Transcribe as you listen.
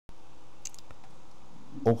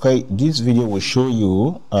Okay, this video will show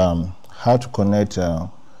you how to connect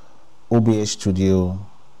OBS Studio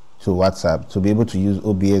to WhatsApp to be able to use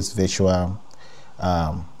OBS virtual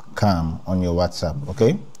cam on your WhatsApp.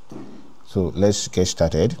 Okay, so let's get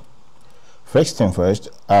started. First thing first,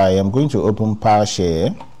 I am going to open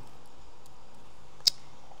PowerShare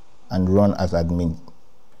and run as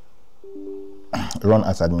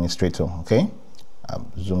administrator. Okay,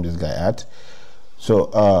 zoom this guy out.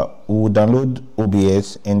 So we will download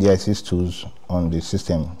OBS NDI.NDITools on the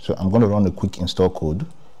system. So I'm going to run a quick install code.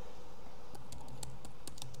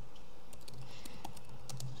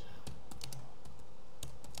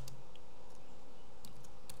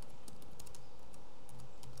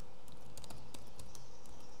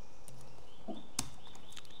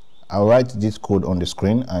 I'll write this code on the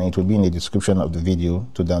screen and it will be in the description of the video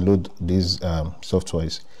to download these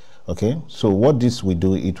softwares. Okay, so what this will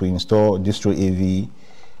do, it will install DistroAV,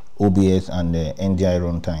 OBS, and NDI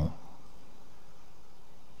Runtime.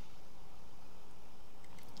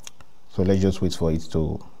 So let's just wait for it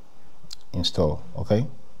to install. Okay,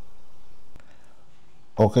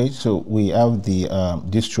 so we have the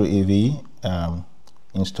DistroAV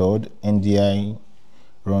installed, NDI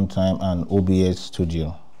Runtime, and OBS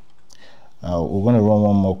Studio. We're going to run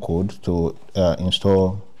one more code to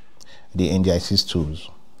install the NDI.NDITools.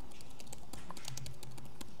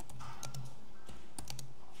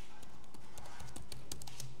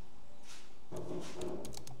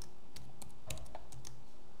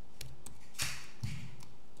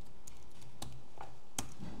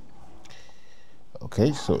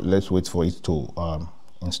 Okay, so let's wait for it to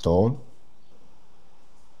install.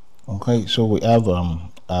 Okay, so we have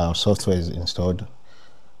our software is installed,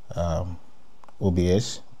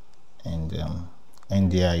 OBS and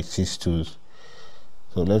NDI.NDITools.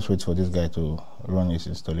 So let's wait for this guy to run his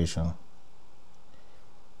installation.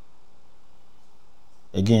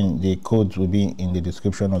 Again, the codes will be in the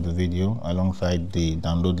description of the video alongside the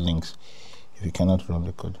download links if you cannot run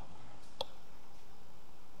the code.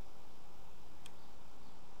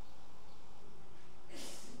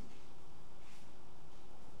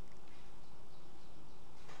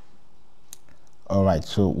 All right,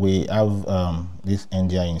 so we have this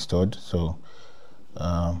NDI installed. So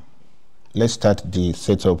let's start the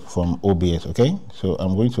setup from OBS. Okay, so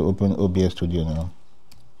I'm going to open OBS Studio now.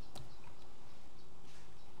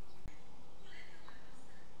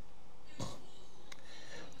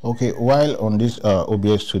 Okay, while on this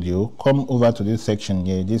OBS Studio, come over to this section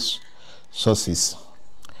here, this sources,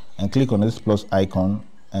 and click on this plus icon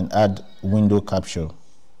and add window capture.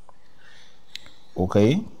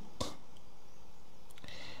 Okay,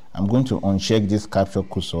 I'm going to uncheck this capture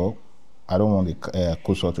cursor. I don't want the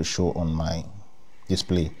cursor to show on my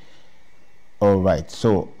display. All right,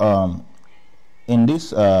 so in this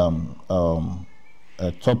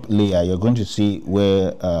top layer, you're going to see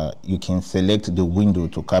where you can select the window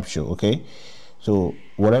to capture. Okay, so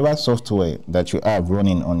whatever software that you have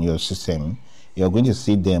running on your system, you're going to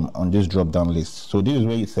see them on this drop down list. So this is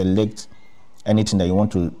where you select anything that you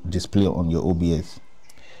want to display on your OBS.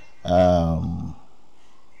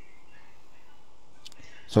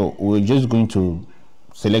 So we're just going to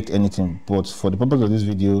select anything, but for the purpose of this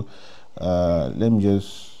video, let me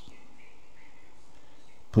just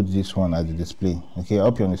put this one as a display. Okay, I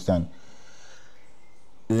hope you understand.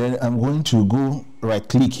 Then I'm going to go right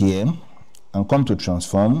click here and come to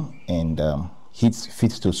transform and hit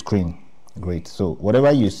fit to screen. Great. So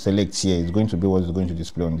whatever you select here is going to be what is going to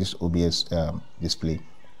display on this OBS display.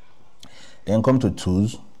 Then come to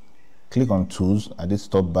tools, click on tools at this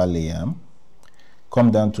top bar layer, come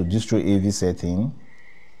down to DistroAV setting,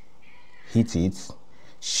 hit it,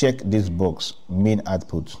 check this box main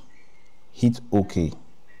output, hit OK.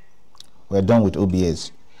 We're done with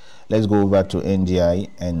OBS. Let's go over to NDI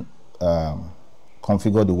and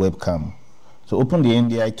configure the webcam. So open the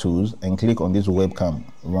NDI tools and click on this webcam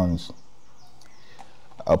runs.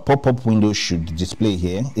 A pop-up window should display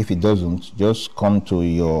here. If it doesn't, just come to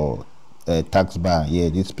your taskbar here,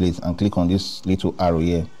 this place, and click on this little arrow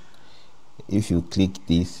here. If you click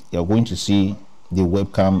this, you're going to see the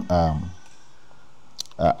webcam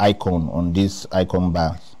icon on this icon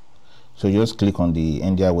bar. So just click on the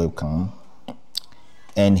NDI webcam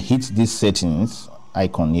and hit this settings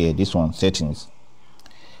icon here, this one, settings.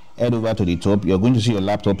 Head over to the top, you're going to see your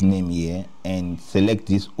laptop name here and select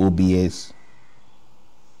this OBS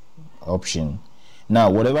option. Now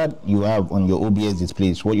whatever you have on your OBS display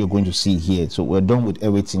is what you're going to see here. So we're done with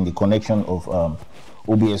everything, the connection of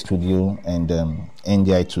OBS Studio and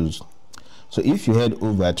NDI.NDITools. So if you head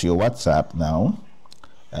over to your WhatsApp now,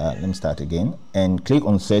 let me start again and click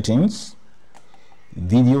on settings,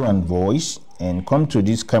 video and voice, and come to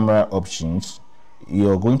these camera options.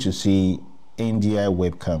 You're going to see NDI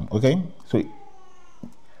webcam. Okay, so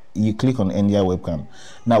you click on NDI webcam.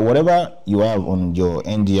 Now whatever you have on your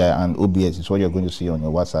NDI and OBS is what you're going to see on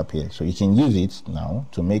your WhatsApp here, so you can use it now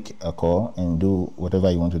to make a call and do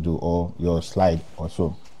whatever you want to do, or your slide or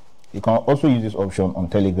so. You can also use this option on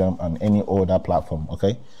Telegram and any other platform.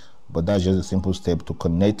 Okay, but that's just a simple step to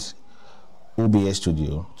connect OBS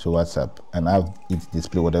Studio to WhatsApp and have it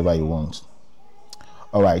display whatever you want.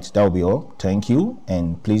 All right, that will be all. Thank you,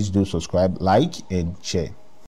 and please do subscribe, like, and share.